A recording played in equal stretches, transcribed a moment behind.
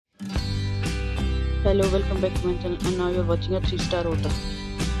Hello, welcome back to my channel, and now you're watching a 3-star hotel.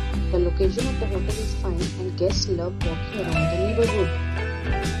 The location of the hotel is fine and guests love walking around the neighborhood.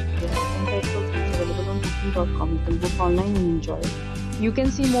 There are 10 types of rooms available on booking.com. You can book online and enjoy it. You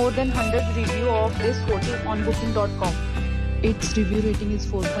can see more than 100 reviews of this hotel on booking.com. Its review rating is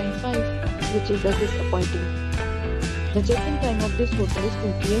 4.5, which is disappointing. The check-in time of this hotel is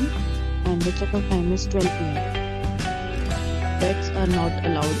 2 p.m. and the check-out time is 12 p.m. Pets are not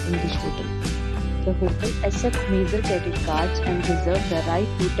allowed in this hotel. The hotel accepts major credit cards and reserves the right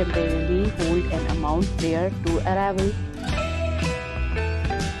to temporarily hold an amount prior to arrival.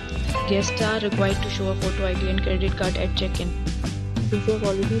 Guests are required to show a photo ID and credit card at check-in. If you have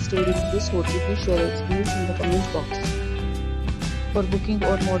already stayed in this hotel, please share your experience in the comment box. For booking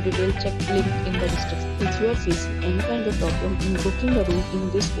or more details, check link in the description. If you are facing any kind of problem in booking a room in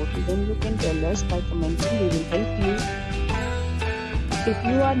this hotel, then you can tell us by commenting. We will help you. If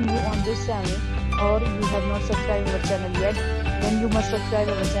you are new on this channel, or you have not subscribed our channel yet, then you must subscribe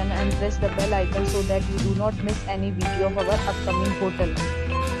our channel and press the bell icon so that you do not miss any video of our upcoming hotel.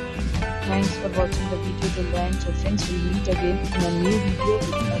 Thanks for watching the video till the end. So friends, will meet again in a new video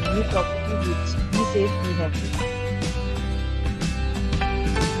with a new property. Be safe, be happy.